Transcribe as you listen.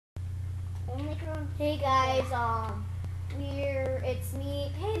Hey guys, it's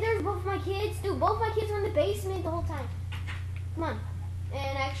me. Hey, there's both my kids. Dude, both my kids were in the basement the whole time. Come on.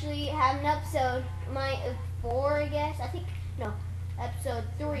 And actually had an episode, four, I guess. No, episode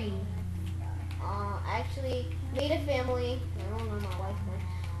 3. Actually made a family. I don't know my wife, man.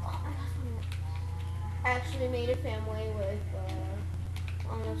 Oh, I actually made a family with,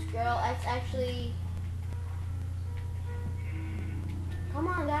 this girl. It's actually, come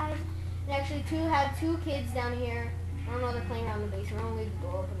on, guys. And actually, have two kids down here. I don't know, they're playing around the basement. I'm gonna leave the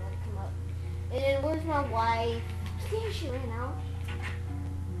door open and let it come up. And then where's my wife? Damn, she ran out.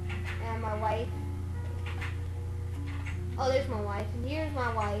 And my wife. Oh, there's my wife. And here's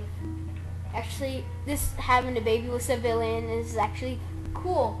my wife. Actually, this having a baby with civilian is actually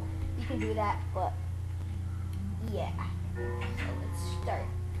cool. You can do that, but yeah. So let's start.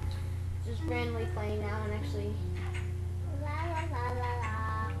 Just randomly playing now and actually. La la la la la.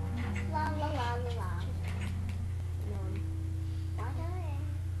 La la la la la.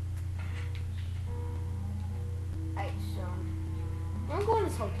 Alright, so I'm going to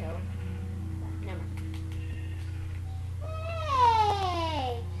this hotel. Never mind.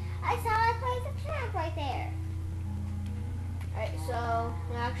 Hey! I saw a place of camp right there. Alright, so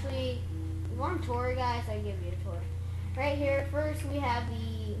actually, you want a tour, guys? I give you a tour. Right here, first we have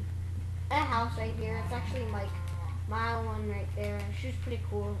a house right here. It's actually like my one right there. She's pretty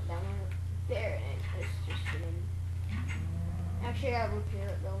cool. That one there, and it's just actually I have a repair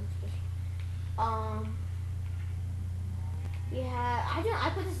it though. It's just I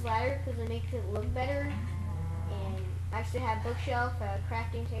put this ladder because it makes it look better, and I actually have bookshelf, a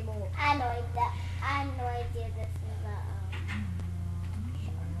crafting table. I had no idea this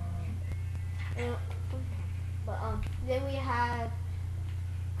was Then we have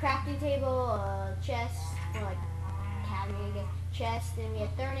crafting table, chest, or like cabinet, I guess, chest. Then we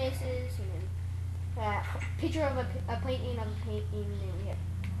have furnaces, and then picture of a painting of a painting. And then we have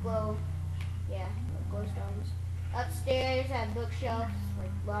glow stones. Upstairs, I have bookshelves,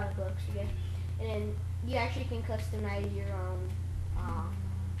 like a lot of books, I guess. And then you actually can customize your own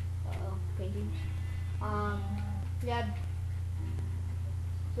paintings. We have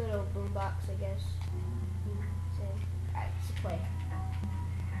little boombox, I guess. Alright, let's play.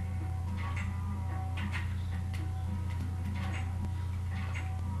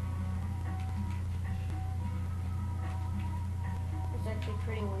 It's actually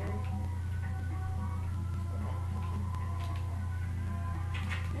pretty weird.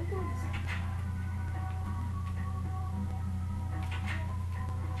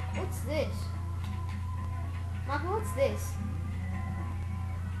 What's this? Mom, what's this?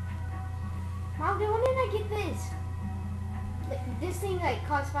 Mom, when did I get this? This thing like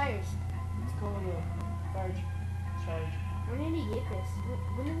causes fires. It's called a fire charge. When did he get this?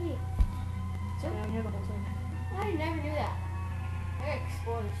 When did he? So down here the whole time. I never knew that. I gotta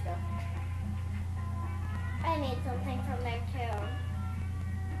explore this stuff. I need something from there too.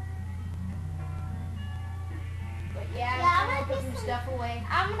 But yeah, I'm I'm gonna gonna put some stuff away.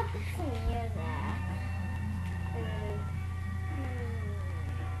 I'm gonna put some music.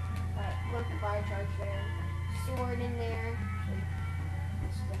 Look, the fire charge there. Sword in there.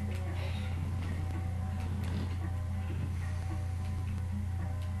 Stuff in there.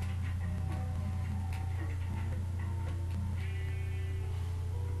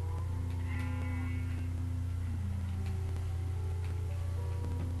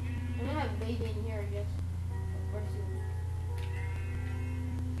 I'm gonna have a baby in here, I guess.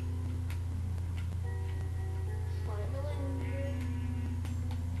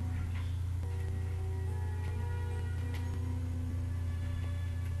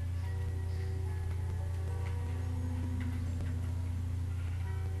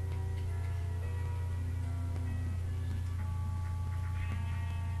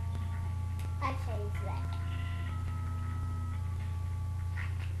 I changed that.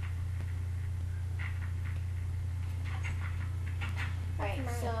 Alright,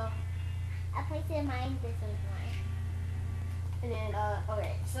 Mine. so, I placed it in mine. This is mine. and then,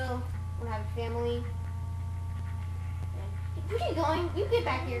 okay, so, we're gonna have a family. And, where are you going? You get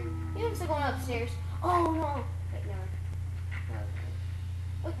back here. You have to go upstairs. Oh, no. Wait, no.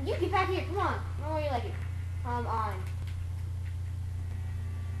 Oh, you get back here. Come on. I don't know where you like it. Come on.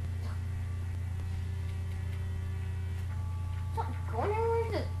 Stop going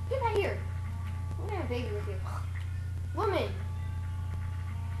everywhere. Get back here. We're gonna have a baby with you. Woman.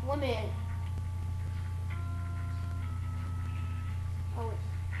 Oh, wait.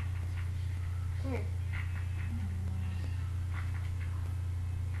 Come here.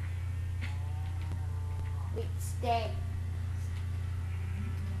 Wait, stay.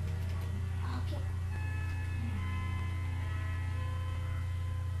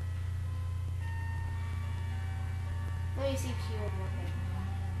 Let me see if she would work it.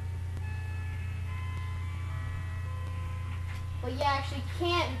 But you actually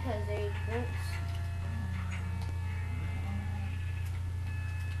can't because they won't.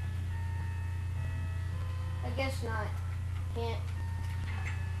 I guess not. Can't.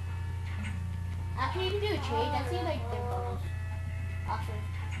 Actually, you can do a trade. That seems like their bonus option.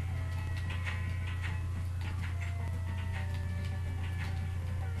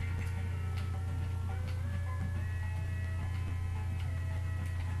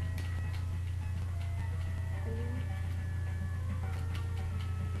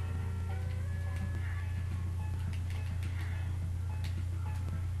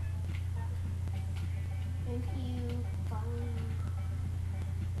 Thank you. Fine.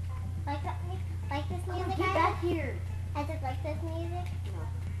 Like that, like this Come on, music. get back here. I just like this music. No.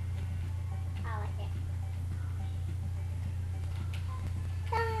 I like it.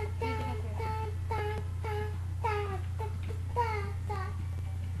 Dun, dun, dun, dun, dun, dun, dun, dun, dun.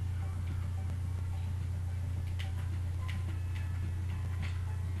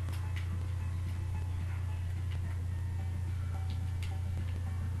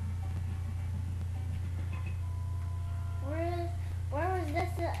 Where was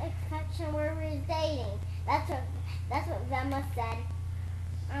this section where we was dating? That's what Gemma said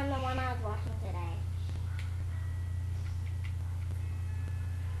on the one I was watching today.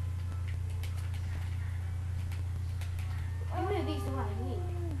 How many of these do I need?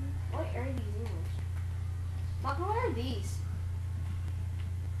 What are these English? Malcolm, what are these?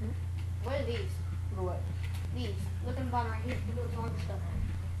 What are these? For what? These. Look at the bottom right here. Look at the orange stuff.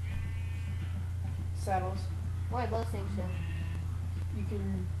 Saddles. What are those things do? You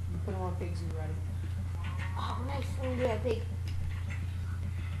put them on pigs and you ride them. Oh, nice. I'm gonna do that pig.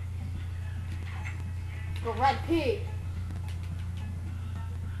 Let's go ride pig.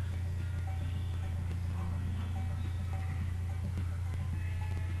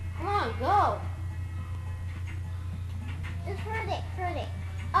 Come on, go. Just hurt it.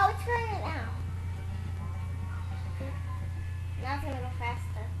 Oh, it's hurting it now. Now it's gonna go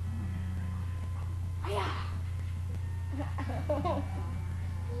faster. Hiya.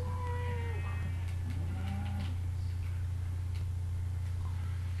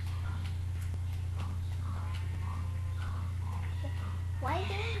 Why are you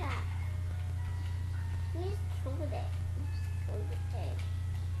doing that? You just killed it. You just killed the pig.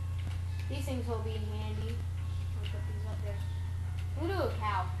 These things will be handy. I'll put these up there. We'll do a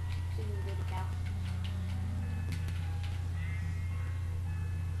cow. See if we can do the cow.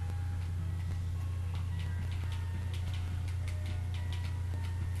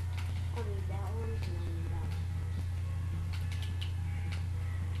 I'll need that one. And I'll need that one.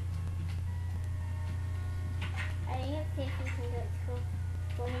 Are you see if you can go to school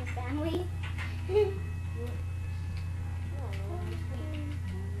for your family?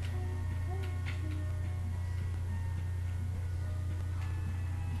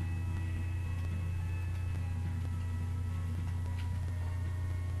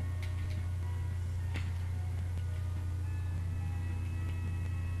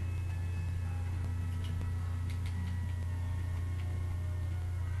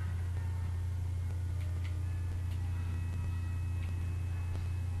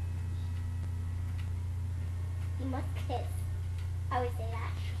 You must kiss. I always say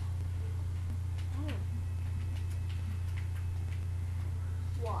that.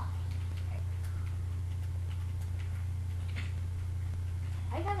 Why?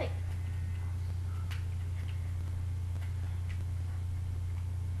 I got like.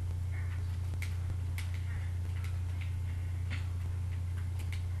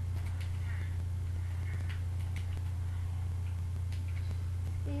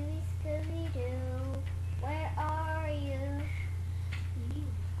 Scooby, Scooby Doo, where are you?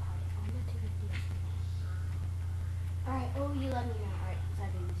 Alright, oh, you let me know. Alright, so I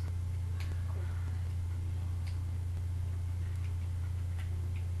do this. Cool.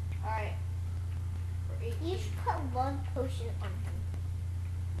 Alright. For 18. You should put love potion on him.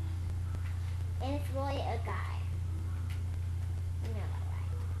 And it's really a guy. You know that,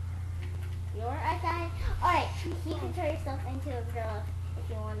 right? You're a guy. Alright, you can turn yourself into a girl if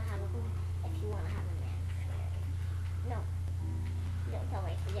you want to have a man. No. Don't tell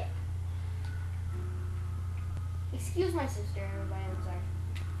me to do. Excuse my sister, everybody. I'm sorry.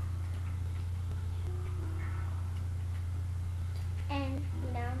 And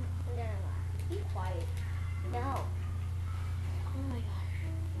now I'm gonna laugh. Be quiet. No. Oh my gosh.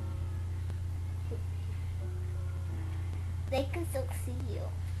 They can still see you.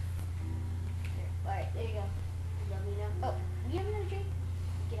 Alright, there you go. Let me know. Oh, you have another drink?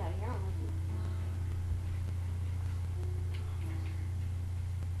 Get out of here. I don't like you.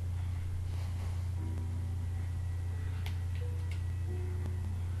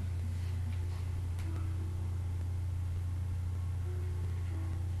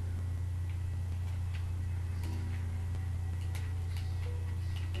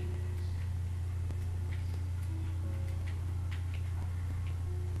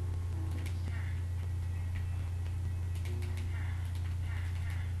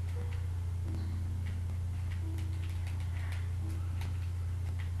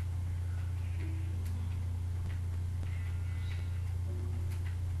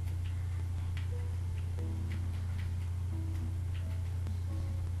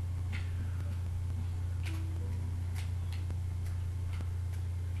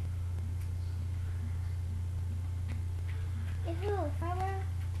 fiber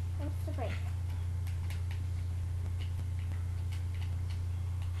wants to break.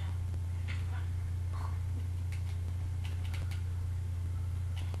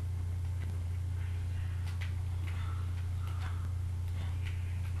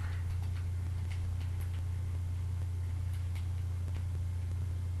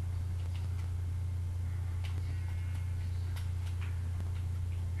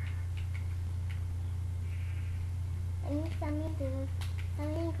 Sami dulu,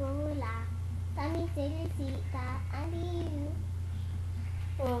 sami gula, sami silisita, adieu.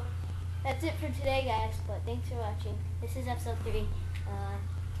 Well, that's it for today, guys. But thanks for watching. This is episode 3.